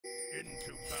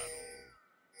Into battle.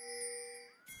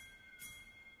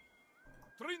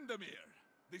 Tryndamere,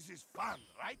 this is fun,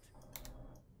 right?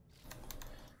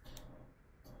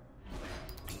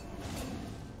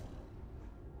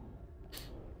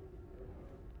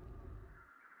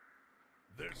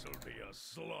 This'll be a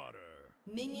slaughter.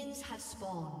 Minions have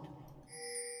spawned.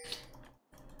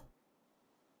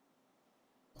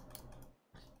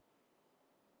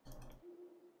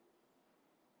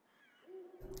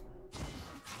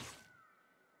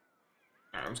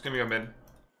 I'm just gonna go mid.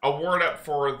 I'll ward up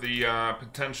for the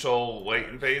potential late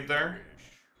invade there.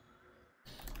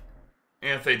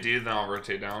 And if they do, then I'll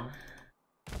rotate down.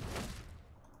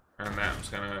 And then I'm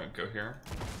just gonna go here.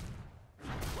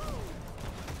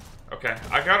 Okay,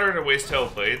 I got her to waste tail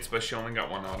blades, but she only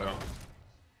got one auto.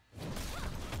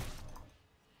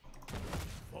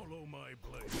 Follow my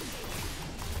blade.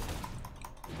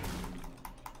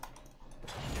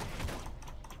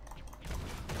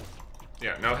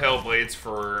 Yeah, no hail blades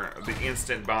for the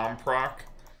instant bomb proc.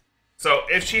 So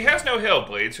if she has no hail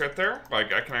blades right there,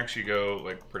 like I can actually go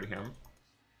like pretty him.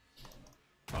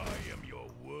 I am your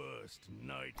worst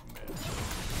nightmare.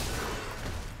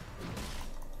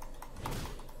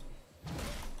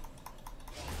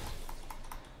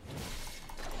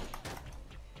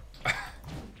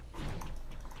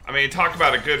 I mean, talk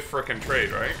about a good frickin' trade,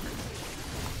 right?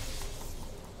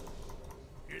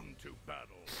 Into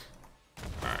battle.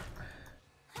 Alright.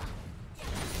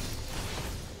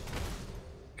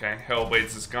 Okay,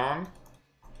 Hellblades is gone.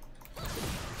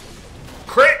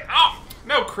 Crit! Oh!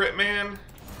 No crit, man.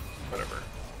 Whatever.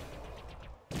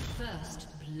 First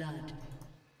blood.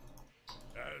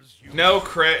 As you No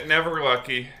crit, never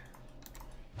lucky.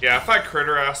 Yeah, if I crit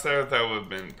her ass there, that would have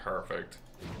been perfect.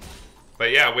 But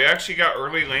yeah, we actually got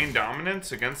early lane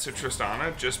dominance against the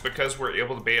Tristana just because we're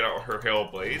able to bait out her Hail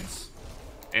Blades.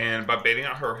 And by baiting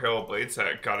out her Hail Blades,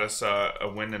 that got us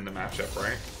a win in the matchup,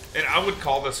 right? And I would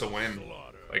call this a win.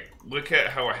 Like, look at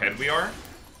how ahead we are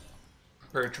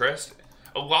for Trist.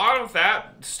 A lot of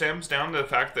that stems down to the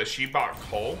fact that she bought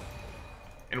Cull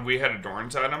and we had a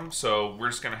Dorn's item, so we're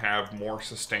just gonna have more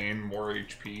sustain, more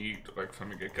HP, like from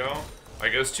the get-go.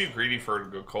 Like, it was too greedy for her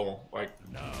to go Cull. Like,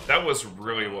 that was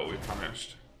really what we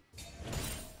punished.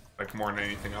 Like, more than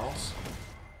anything else.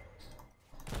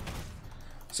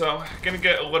 So, gonna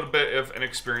get a little bit of an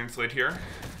experience lead here.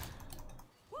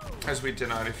 As we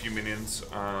denied a few minions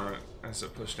as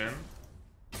it pushed in.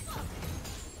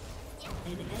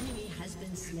 An enemy has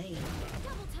been slain.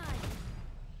 Double time.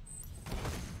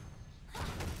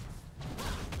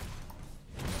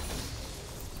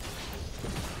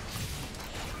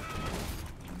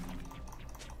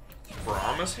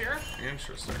 Brahma's here?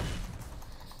 Interesting.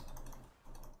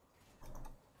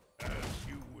 as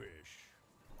you wish.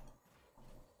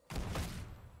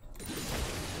 An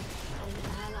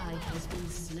ally has been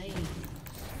slain.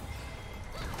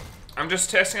 I'm just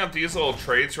testing out these little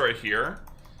trades right here.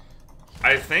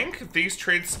 I think these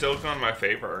trades still go in my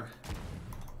favor.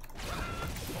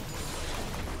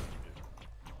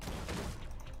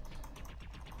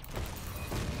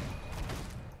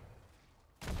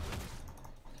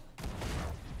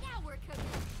 Now we're cooking.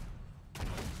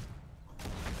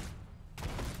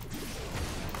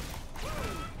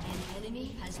 An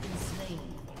enemy has been slain.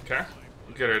 Okay,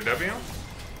 get a W.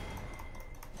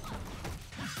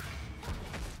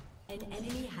 An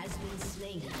enemy has been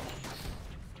slain.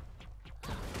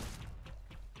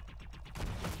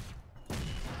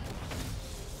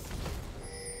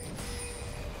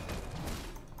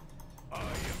 I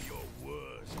am your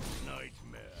worst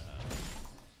nightmare.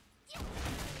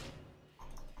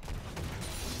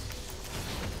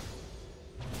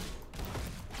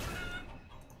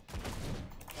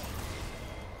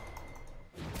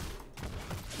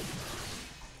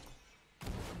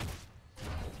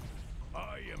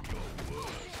 I am your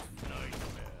worst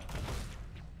nightmare.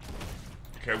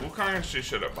 Okay, Wukong actually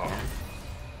should have bottom.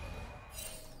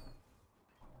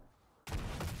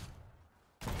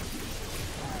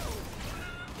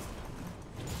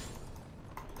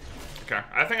 Okay,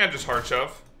 I think I just hard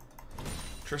shove.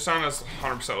 Tristana's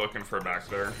 100% looking for a back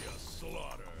there. Be a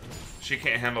slaughter. She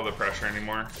can't handle the pressure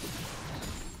anymore.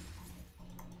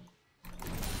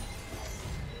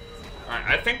 Alright,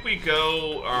 I think we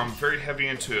go very heavy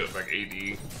into like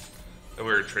AD. That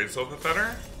way our trade's a little bit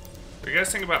better. What do you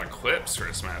guys think about Eclipse for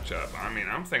this matchup? I mean,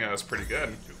 I'm thinking that's pretty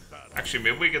good. Actually,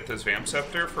 maybe we get this Vamp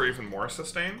Scepter for even more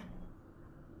sustain.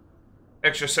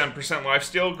 Extra 7%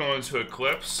 lifesteal going into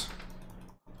Eclipse.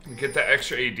 Get that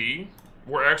extra AD.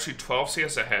 We're actually 12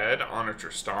 CS ahead on a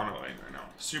Tristana lane right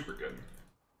now. Super good.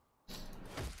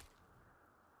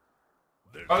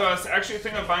 Oh, I was actually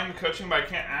thinking of buying the coaching, but I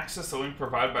can't access the link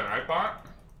provided by Nightbot.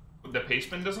 the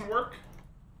pastebin doesn't work?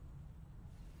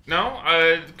 No,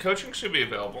 coaching should be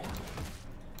available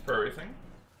for everything.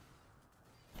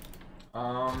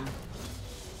 I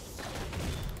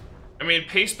mean,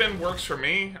 pastebin works for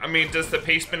me. I mean, does the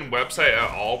pastebin website at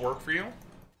all work for you?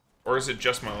 Or is it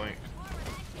just my link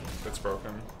that's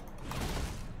broken?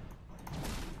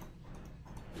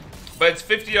 But it's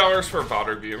 $50 for a bot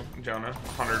review, Jonah.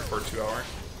 $100 for 2 hours.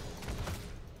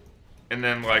 And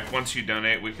then, like, once you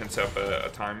donate, we can set up a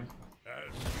time.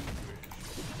 As you wish.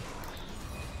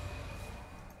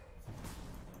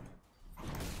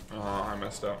 Oh, I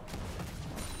messed up.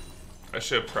 I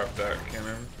should have prepped that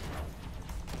cannon.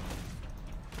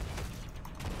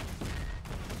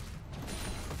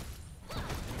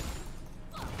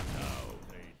 Now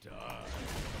they die.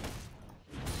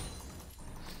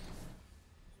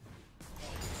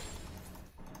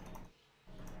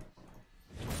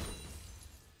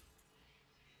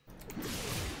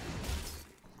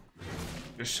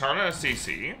 Is Sharna a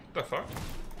CC? What the fuck?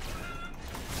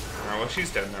 Oh, well,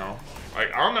 she's dead now.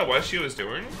 Like, I don't know what she was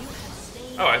doing.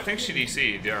 Oh, I think she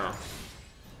DC'd, yeah.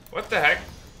 What the heck?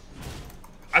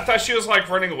 I thought she was, like,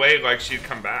 running away like she'd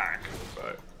come back,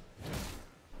 but...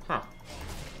 Huh.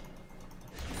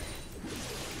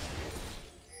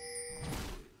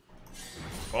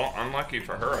 Well, unlucky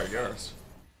for her, I guess.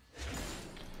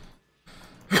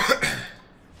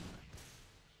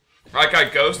 Like, I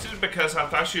ghosted because I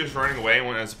thought she was running away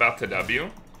when it was about to W.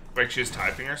 Like, she was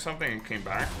typing or something and came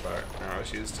back, but no,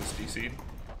 she was just DC'd.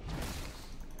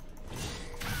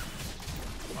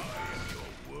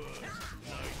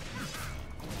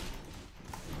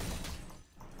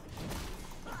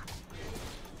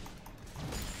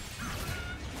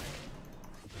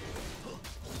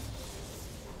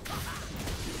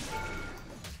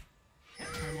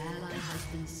 An ally has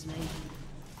been slain.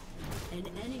 An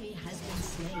enemy has been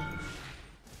slain.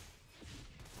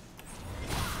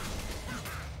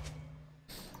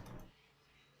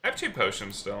 I have 2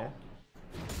 potions still.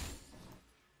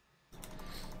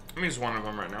 Let me use one of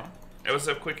them right now. It was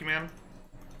a quickie, man.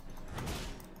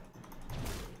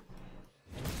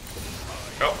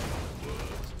 Oh.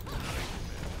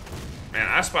 Man,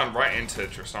 I spawned right into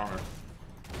Tristana.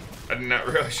 I did not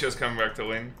realize she was coming back to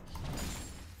lane.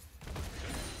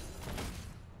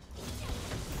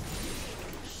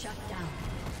 Shut down.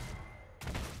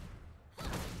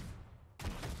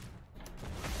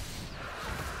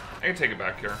 I can take it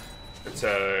back here. It's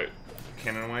a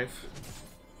cannon wave.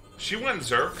 She went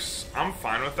Zerks. I'm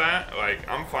fine with that. Like,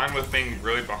 I'm fine with being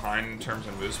really behind in terms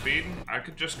of move speed. I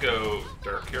could just go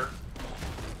Dirk here.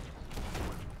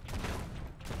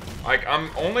 Like, I'm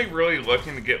only really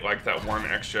looking to get, like, that one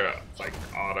extra, like,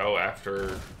 auto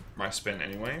after my spin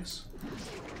anyways.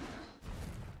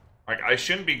 Like, I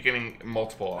shouldn't be getting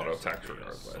multiple auto attacks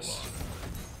regardless.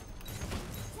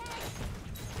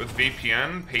 With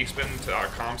VPN,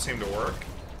 pastebin.com seemed to work.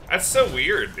 That's so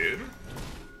weird, dude.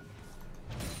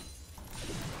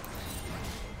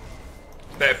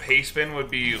 That pastebin would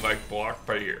be, like, blocked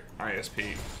by your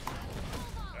ISP.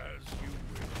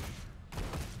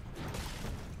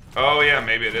 Oh yeah,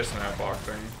 maybe it is an ad block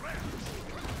thing.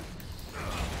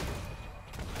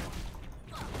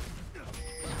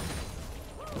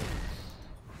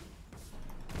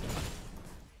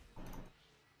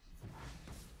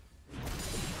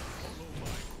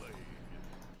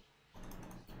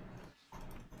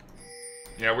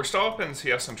 Yeah, we're still up in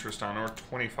CS on Tristana. We're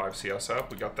 25 CS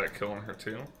up. We got that kill on her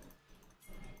too.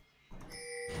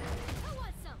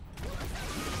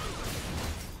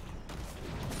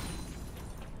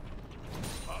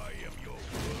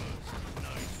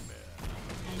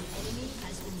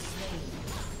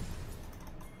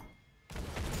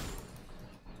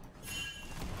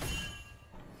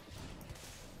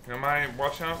 Am I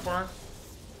watching out for her?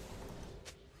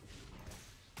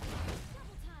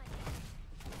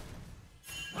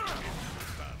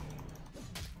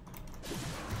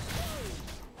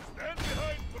 Stand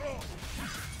behind throne.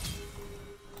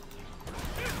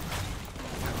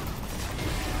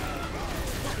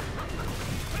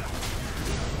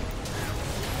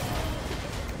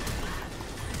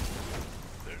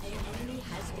 An enemy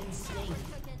has been slain.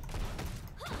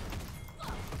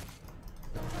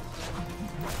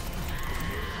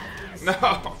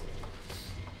 No!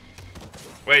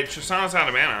 Wait, Tristana's out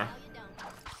of mana.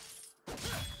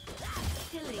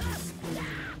 Killing spree.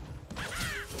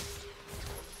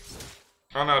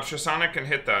 Oh no, Tristana can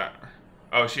hit that.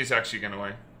 Oh, she's actually getting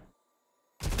away.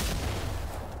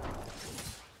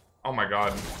 Oh my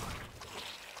god.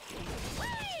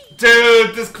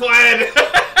 Dude, this Kled!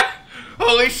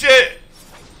 Holy shit!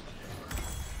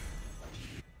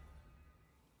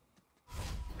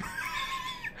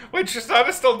 Wait,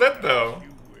 Tristana's still dead though.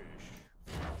 You wish.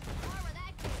 More where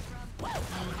that came from.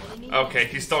 An enemy Okay, has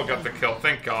he been still got the slain. kill.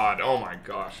 Thank God. Oh my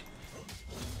gosh.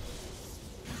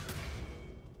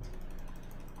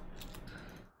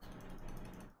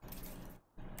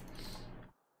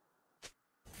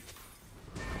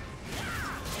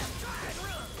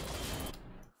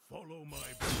 Follow my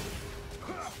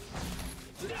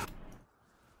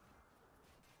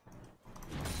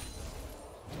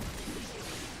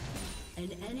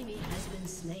An enemy has been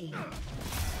slain.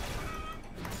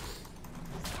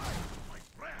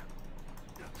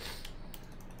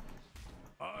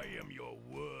 I am your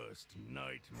worst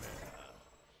nightmare.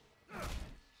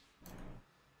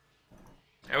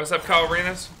 Hey, what's up, Kyle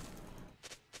Arenas?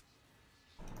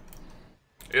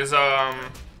 Is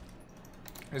Braum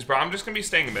just gonna be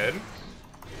staying mid?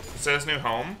 Is that his new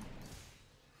home?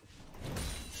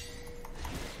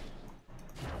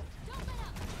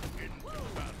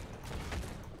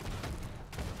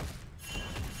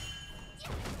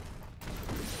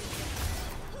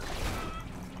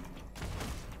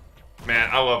 Man,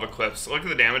 I love Eclipse. Look at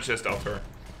the damage this dealt her.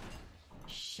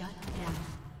 Shut down.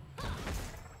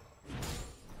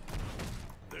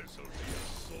 This'll be a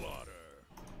slaughter.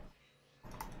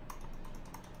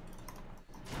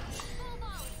 Full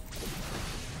volley.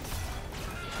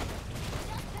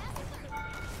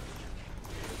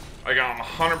 Like,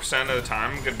 100% of the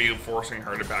time, I'm gonna be forcing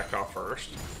her to back off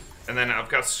first. And then I've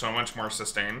got so much more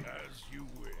sustain. As you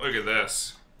wish. Look at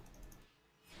this.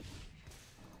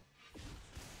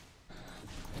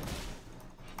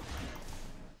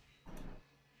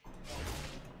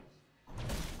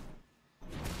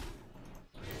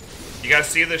 You guys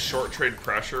see the short trade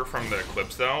pressure from the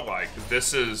Eclipse though? Like,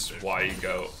 this is why you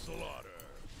go. Slaughter.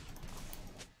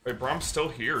 Wait, Brom's still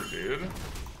here, dude.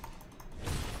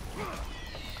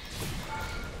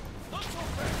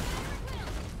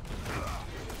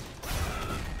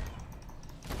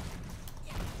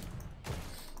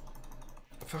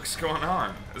 The fuck's going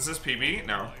on? Is this PB?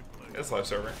 No. It's live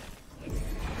server.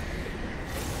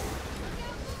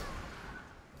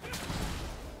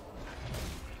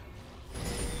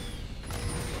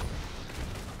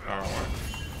 I don't know what.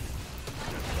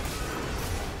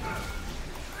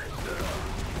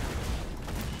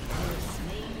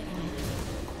 Slain enemy.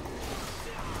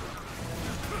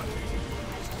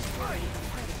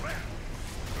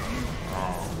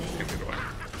 Oh, give it away.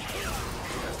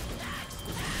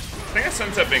 I think it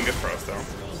ends up being good for us, though.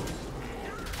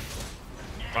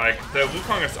 Like, the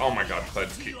Wukong is... Oh my god,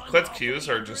 Cled's Qs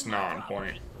are just not on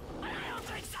point.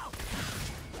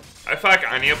 I feel like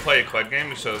I need to play a Cled game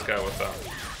to show this guy what's up.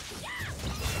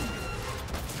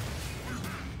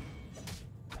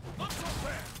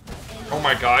 Oh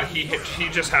my god, he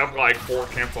just had like 4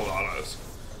 canceled autos.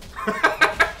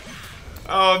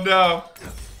 Oh no.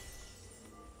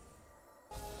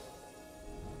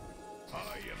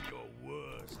 I am your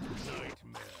worst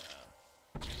nightmare.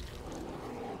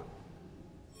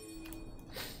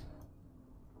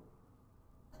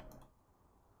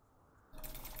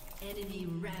 Enemy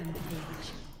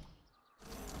rampage.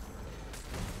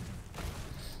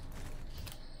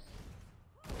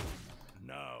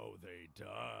 Now they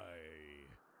die.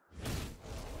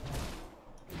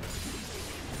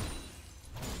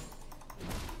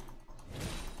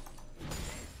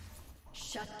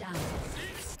 Shut down.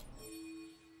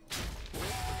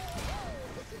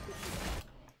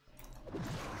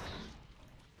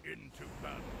 Into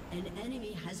battle. An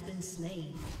enemy has been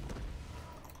slain.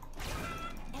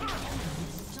 An enemy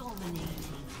is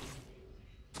dominating.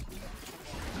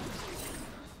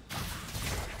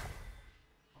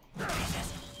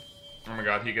 Oh my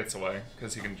god, he gets away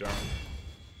because he can jump.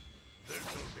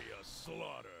 This'll be a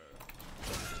slaughter.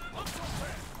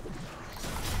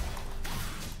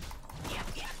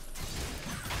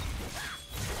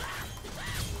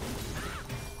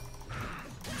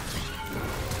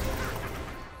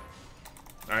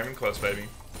 Not even close, baby. Your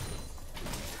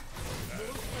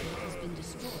turret has been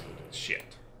destroyed.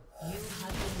 Shit. You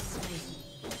have been slain.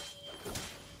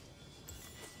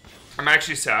 I'm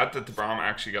actually sad that the Braum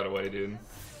actually got away, dude.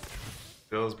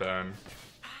 Feels bad.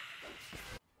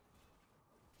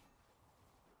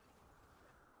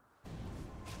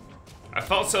 I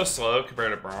felt so slow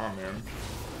compared to Braum, man.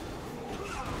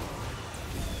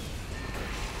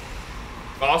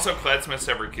 But also, Cled's missed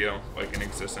every kill, like, in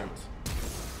existence.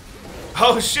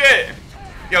 Oh, shit!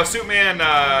 Yo, Suitman,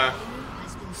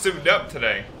 suited up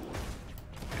today.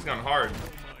 He's going hard. My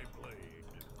blade.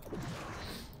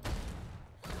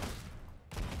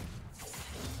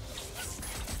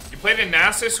 You played in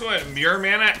Nasus who went Mirror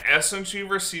Mana, Essence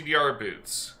Weaver, CDR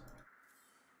Boots.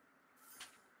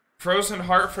 Frozen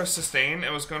Heart for sustain.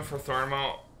 It was going for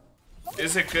Thormo.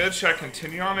 Is it good? Should I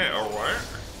continue on it or what?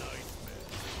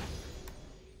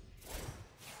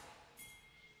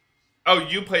 Oh,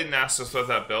 you played Nasus with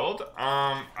that build?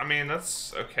 I mean,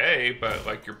 that's okay, but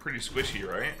like, you're pretty squishy,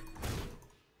 right?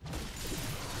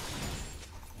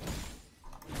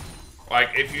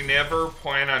 Like, if you never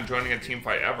plan on joining a team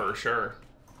fight ever, sure.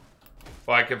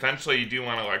 But like, eventually you do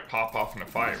want to like pop off in a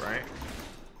fight, right?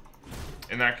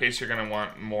 In that case, you're gonna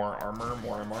want more armor,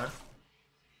 more MR.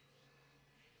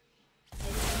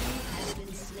 Has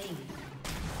been slain.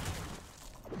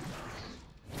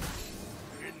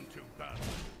 Into battle.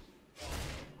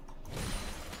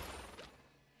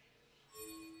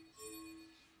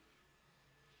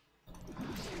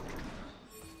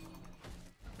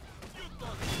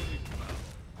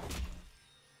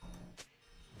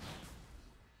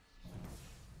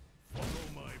 Follow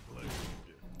my blade.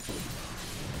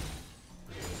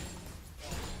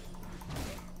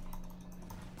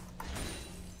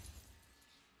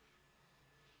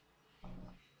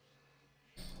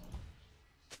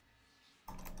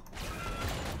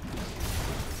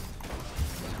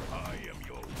 I am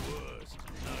your worst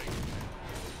nightmare.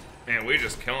 Man, we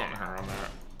just killing her on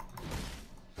that.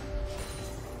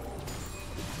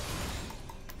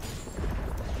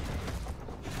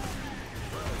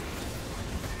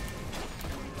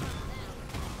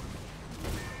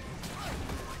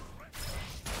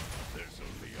 There's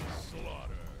only a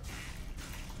slaughter.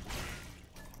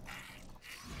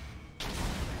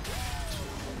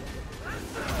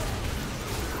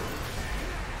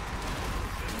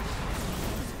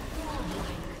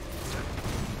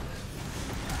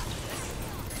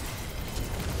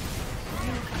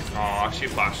 Aw, she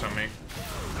flashed on me.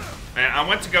 Man, I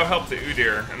went to go help the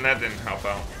Udyr, and that didn't help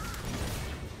out.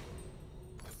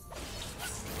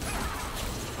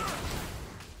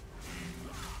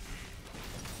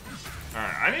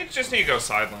 Alright, just need to go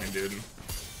sideline, dude.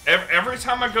 Every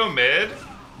time I go mid,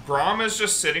 Braum is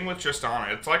just sitting with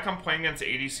Tristana. It's like I'm playing against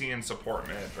ADC and support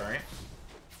mid, right?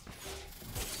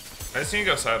 I just need to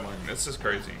go sideline. This is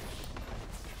crazy.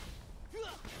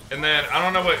 And then, I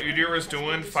don't know what Udyr was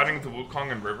doing fighting the Wukong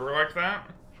and River like that.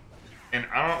 And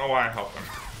I don't know why I helped him.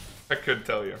 I could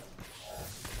tell you.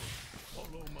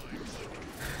 Follow my blade.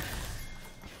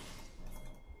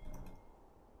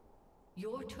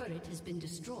 Your turret has been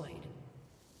destroyed.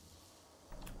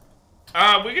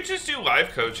 We could just do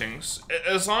live coachings.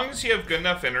 As long as you have good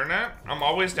enough internet, I'm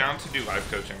always down to do live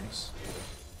coachings.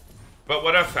 But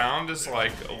what I've found is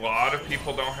like a lot of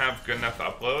people don't have good enough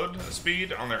upload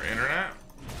speed on their internet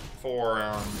for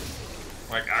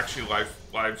like actually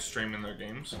live streaming their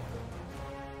games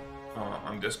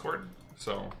on Discord.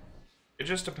 So it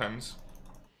just depends.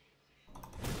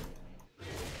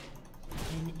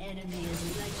 An enemy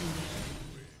is legendary.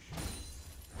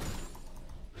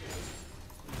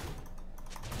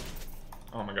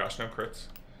 Oh my gosh, no crits.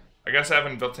 I guess I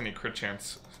haven't built any crit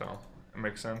chance, so it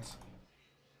makes sense.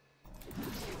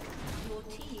 Your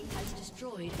team has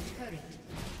destroyed a turret.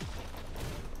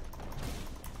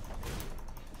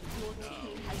 Your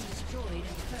team has destroyed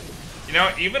a turret. You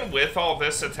know, even with all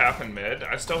this that's happened mid,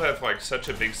 I still have like such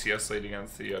a big CS lead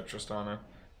against the Tristana.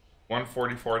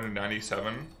 144 to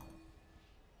 97.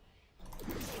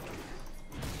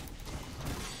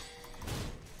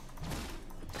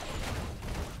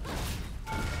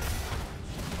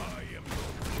 I am your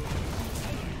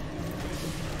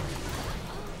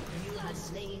You have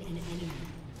slain an enemy.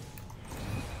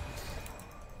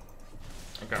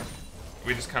 Okay.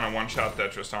 We just kind of one-shot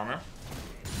that Tristana.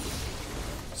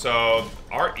 So,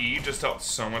 our E just dealt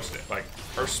so much, like,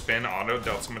 our spin auto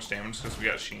dealt so much damage because we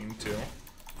got Sheen, too.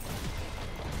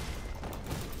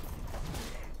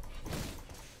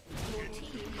 Your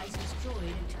team has destroyed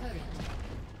a turret.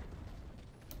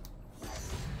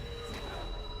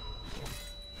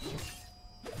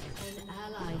 An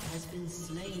ally has been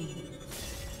slain.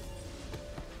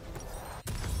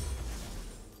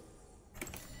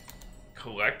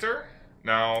 Collector?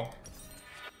 No.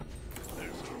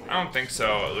 I don't think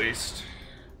so, at least.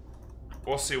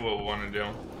 We'll see what we want to do.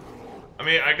 I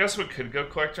mean, I guess we could go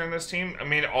Collector in this team. I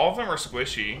mean, all of them are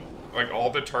squishy. Like,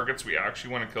 all the targets we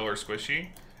actually want to kill are squishy.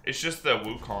 It's just the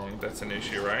Wukong that's an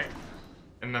issue, right?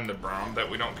 And then the Braum that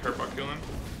we don't care about killing.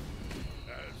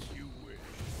 as you wish.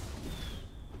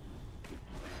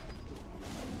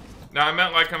 Now, I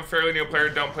meant like I'm a fairly new player,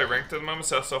 don't play ranked at the moment,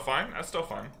 so that's still fine. That's still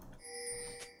fine.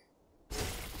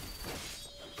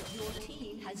 Your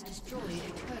team has destroyed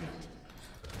a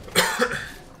turret.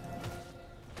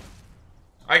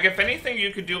 Like, if anything,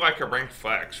 you could do like a ranked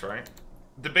flex, right?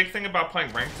 The big thing about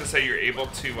playing ranked is that you're able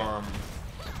to,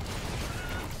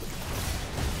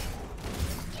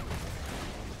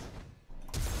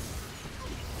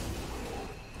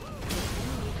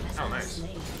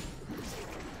 Nice.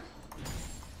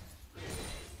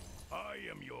 I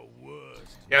am your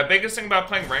worst. Yeah, biggest thing about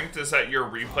playing ranked is that your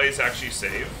replays actually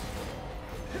save.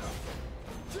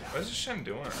 What is this Shen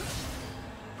doing?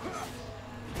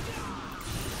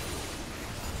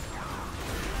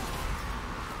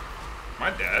 Am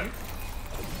I dead?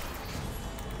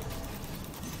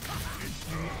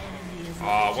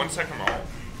 Aw, 1 second more.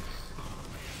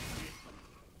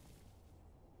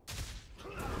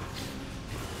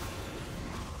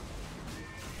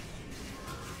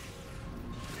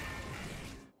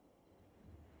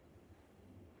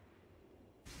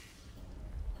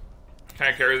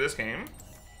 Can I carry this game?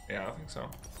 Yeah, I think so.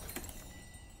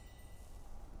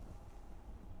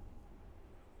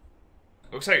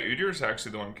 Looks like Udyr's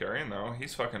actually the one carrying, though.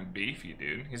 He's fucking beefy,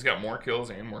 dude. He's got more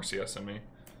kills and more CS than me.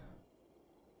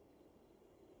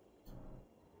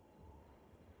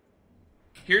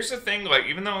 Here's the thing, like,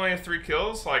 even though I only have 3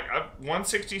 kills, like,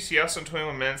 160 CS in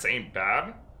 21 minutes ain't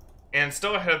bad. And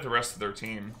still ahead of the rest of their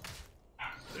team.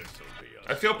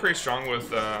 I feel pretty strong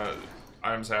with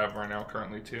items I have right now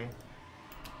currently, too.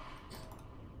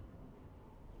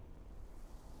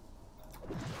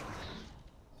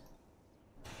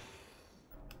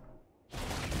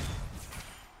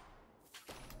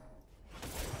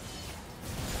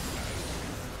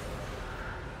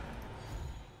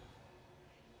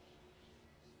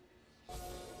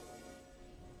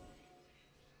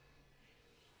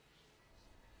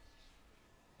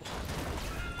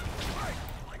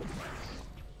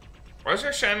 Why is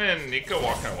there Shannon and Nico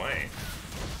walking away?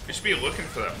 We should be looking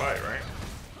for that fight, right?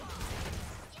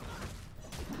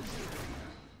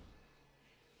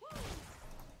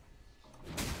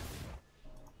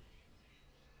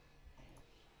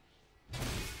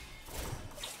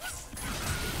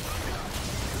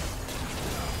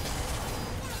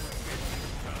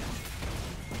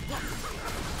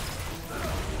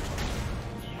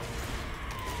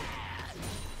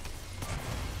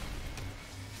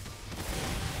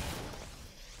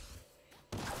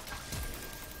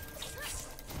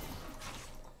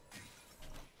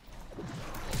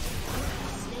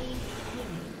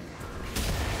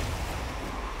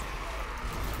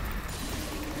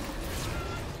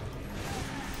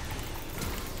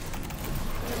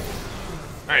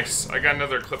 Nice. I got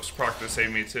another Eclipse proc to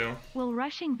save me too. Will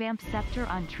rushing Vamp Scepter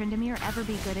on Tryndamere ever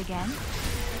be good again?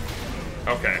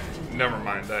 Okay, never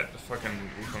mind. That fucking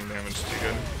Wukong damage is too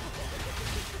good.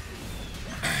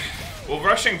 Will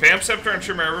rushing Vamp Scepter and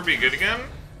Tryndamere ever be good again?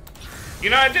 You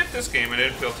know, I did this game and it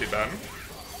didn't feel too bad.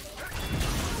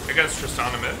 Against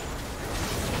Tryndamere.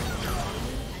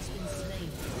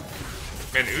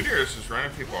 Man, Udyr is just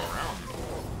running people around.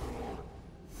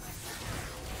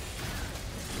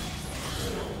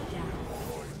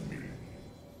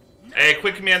 Hey,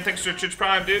 Quick Command, thanks for Twitch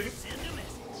Prime, dude.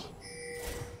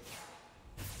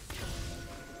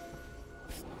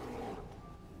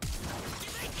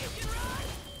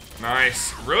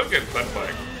 Nice. Really good clip play.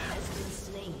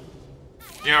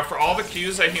 You know, for all the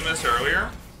Qs that he missed earlier,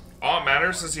 all it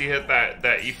matters is he hit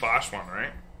that E-Flash one,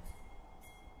 right?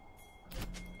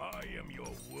 I am your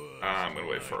worst. I'm gonna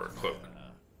wait for a clip.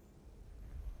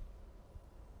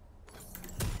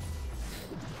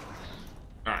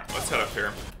 Alright, let's head up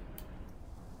here.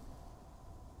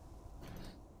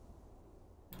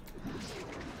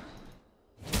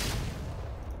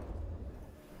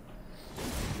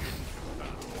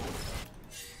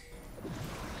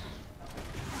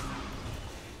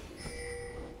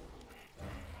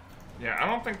 Yeah, I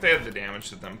don't think they had the damage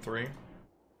to them 3.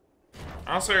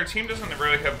 Also, our team doesn't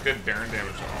really have good Baron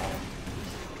damage at all.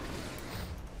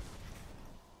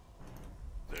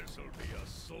 This'll be a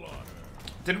slaughter.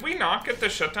 Did we not get the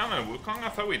shutdown on Wukong? I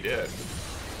thought we did.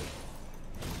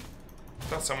 I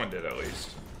thought someone did at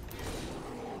least.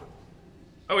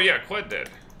 Oh yeah, Quid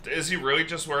did. Is he really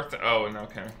just worth... Oh, no,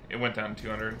 okay. It went down to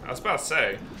 200. I was about to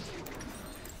say.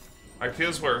 Like, he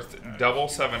was worth double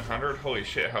 700. Holy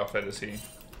shit, how fed is he?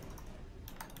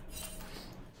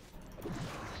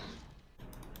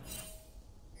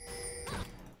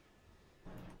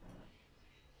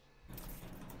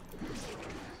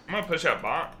 I'm gonna push out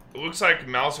bot. It looks like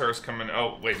Malzahar is coming.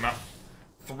 Oh, wait,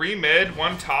 3 mid,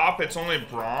 1 top. It's only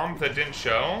Braum that didn't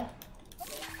show.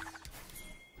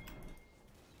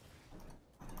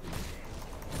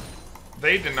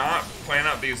 They did not plan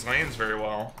out these lanes very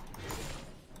well.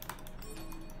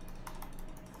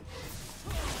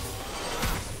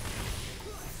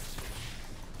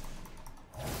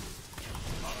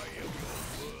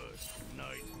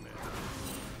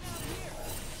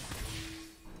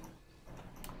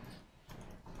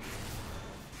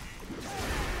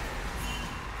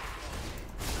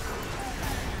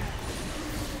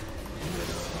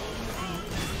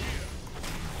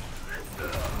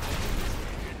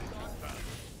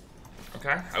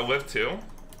 Okay, I live 2.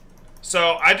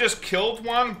 So I just killed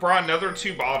one, brought another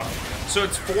 2 bottom. So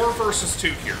it's 4 versus 2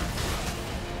 here.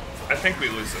 I think we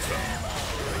lose this though.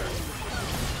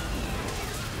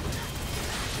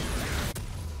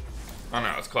 Oh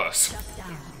no, it's close.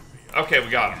 Okay, we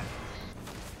got him.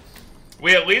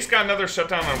 We at least got another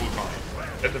shutdown on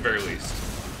Wukong, at the very least.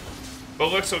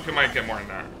 But looks like we might get more than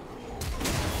that.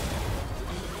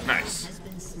 Nice.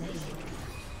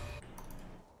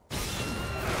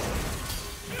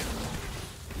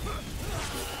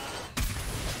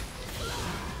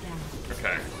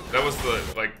 Okay, that was the,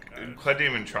 like, Kled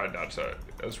didn't even try to dodge that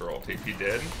Ezreal ult. If he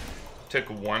did, took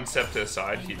 1 step to the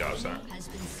side, he dodged that.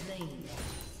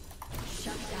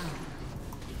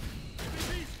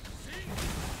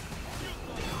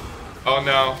 Oh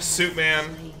no, Suit Man.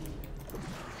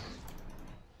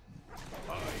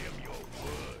 I am your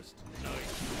worst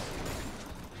nightmare.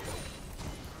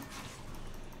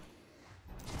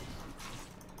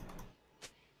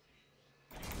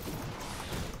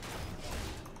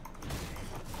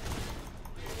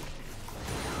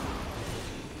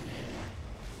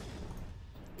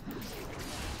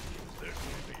 There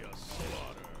will be a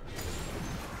slaughter.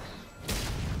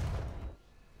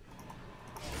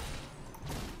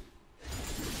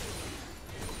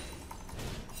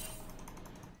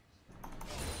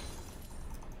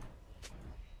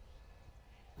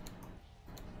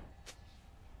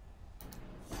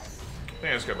 I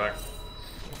think I just go back.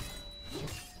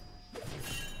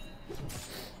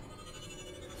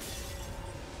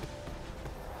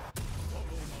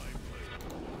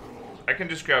 I can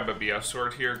just grab a BF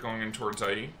sword here going in towards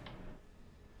IE.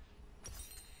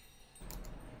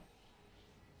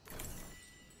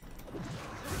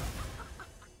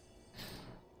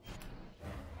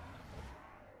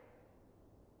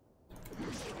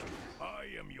 I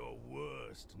am your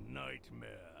worst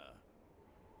nightmare.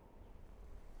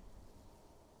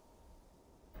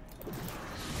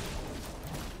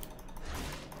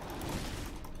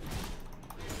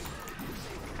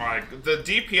 Like, the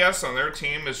DPS on their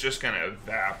team is just gonna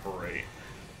evaporate.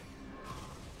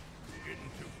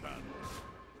 Into battle.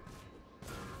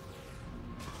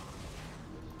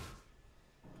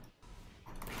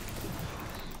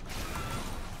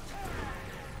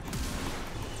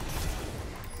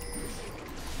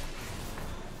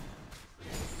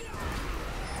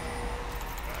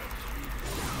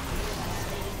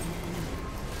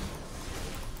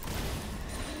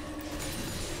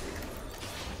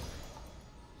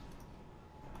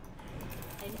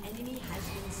 An enemy has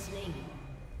been slain.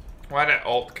 Why did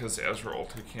ult? Because Ezreal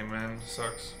ult came in.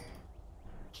 Sucks.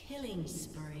 Killing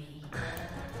spree.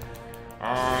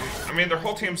 I mean, their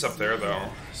whole team's up there, though,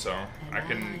 so I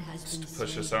can just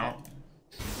push this out.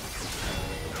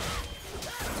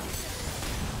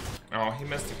 Oh, he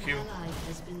missed the Q. Ally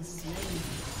has been slain.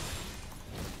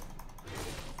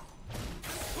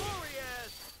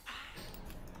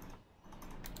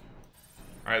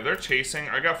 Alright, they're chasing.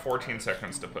 I got 14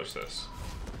 seconds to push this.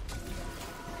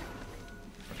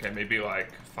 Okay, maybe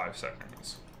like 5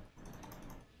 seconds.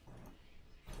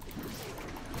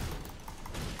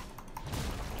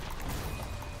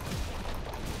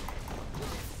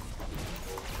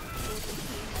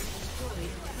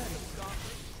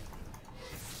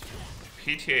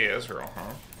 PTA Ezreal,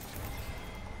 huh?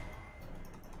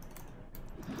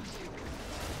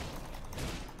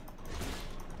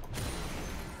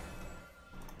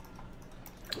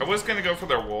 I was gonna go for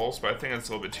their wolves, but I think it's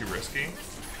a little bit too risky.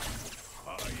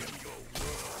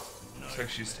 Looks like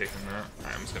she's taking that.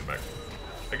 Alright, I'm just gonna back.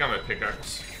 I got my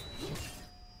pickaxe.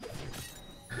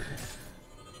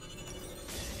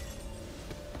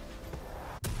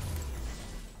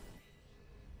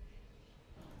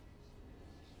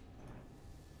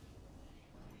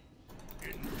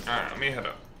 Alright, let me head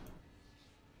up.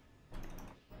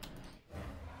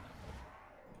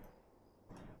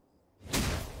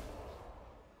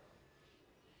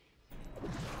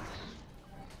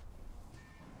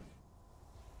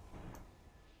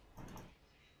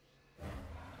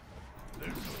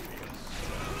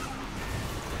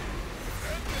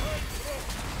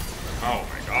 Oh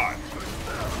my god.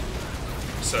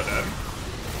 I'm so dead.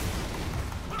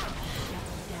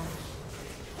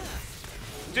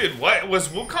 Dude, what? Was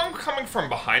Wukong coming from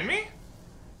behind me?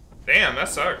 Damn, that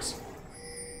sucks.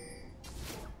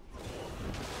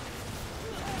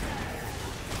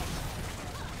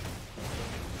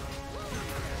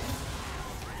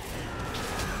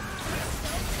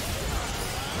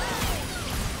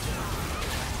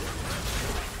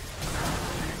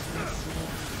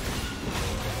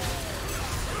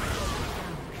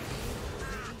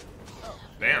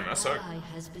 Damn, that sucks. Ally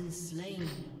has been slain.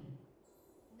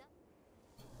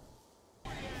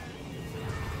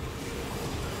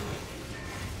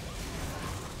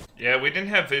 Yeah, we didn't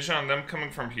have vision on them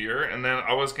coming from here, and then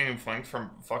I was getting flanked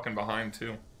from fucking behind,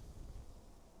 too.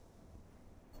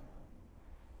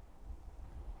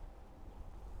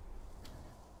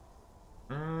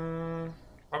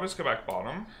 Probably just go back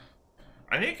bottom.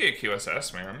 I need to get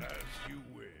QSS, man. As you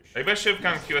wish. Maybe I should have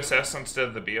gone QSS instead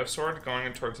of the BF sword going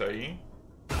in towards IE.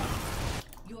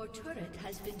 Your turret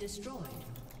has been destroyed.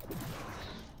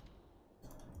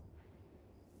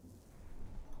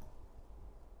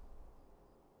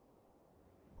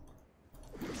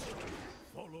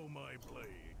 Follow my blade.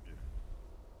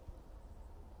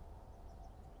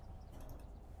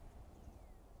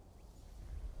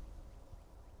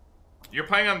 You're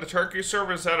playing on the Turkey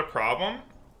server, is that a problem?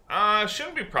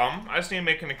 Shouldn't be a problem. I just need to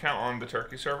make an account on the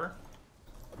Turkey server.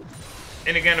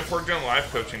 And again, if we're doing live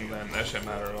coaching, then that shouldn't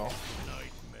matter at all.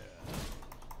 Nightmare.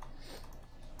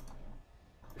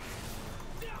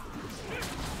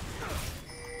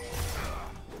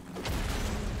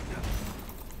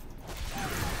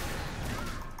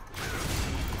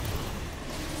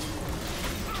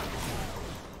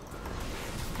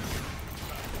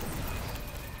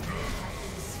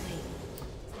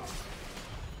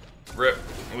 Rip,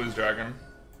 lose dragon.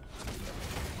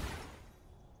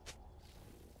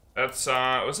 That's,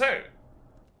 was that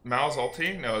Mal's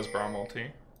ulti? No, it was Braum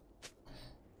ulti.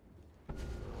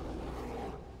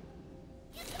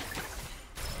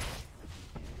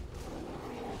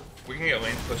 We can get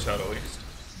lane pushed out at least.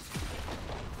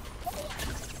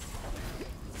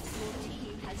 Your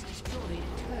team has destroyed a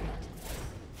turret.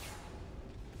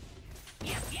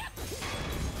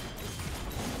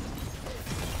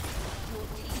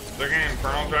 They're getting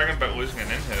Infernal Dragon but losing an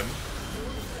inhib.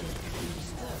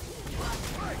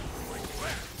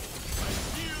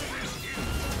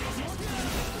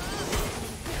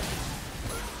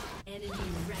 Enemy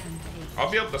rampage. I'll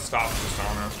be able to stop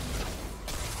Tristana.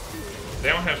 They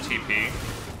don't have TP.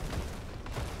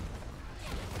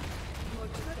 Your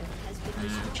turret has been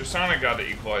destroyed. Tristana got to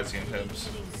equalize the inhibs.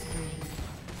 Killing spree.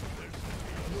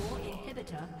 Your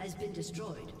inhibitor has been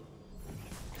destroyed.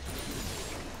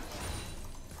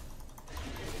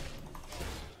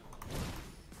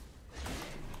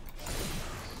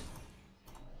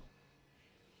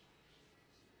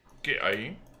 Get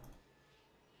IE.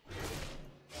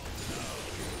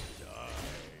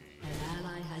 An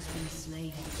ally has been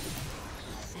slain.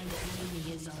 An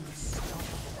enemy is unstoppable.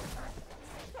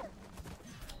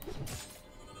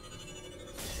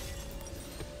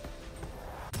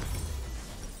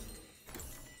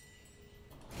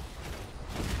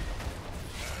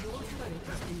 Your turret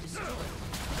has been destroyed.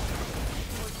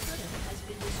 Your turret has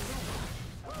been destroyed.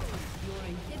 Your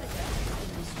inhibitor has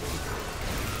been destroyed.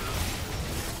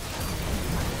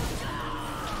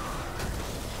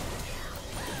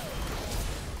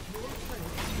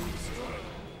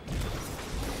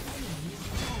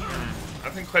 I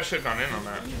think Qued should have gone in on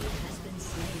that.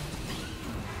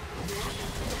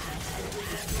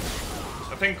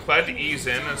 I think Qued ease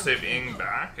in instead of eating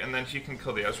back, and then she can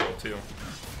kill the Ezreal too.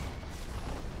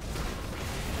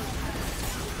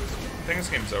 I think this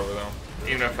game's over though,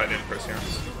 even if I didn't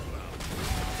perseverance.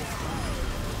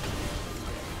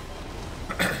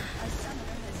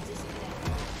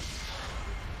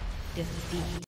 Defeat.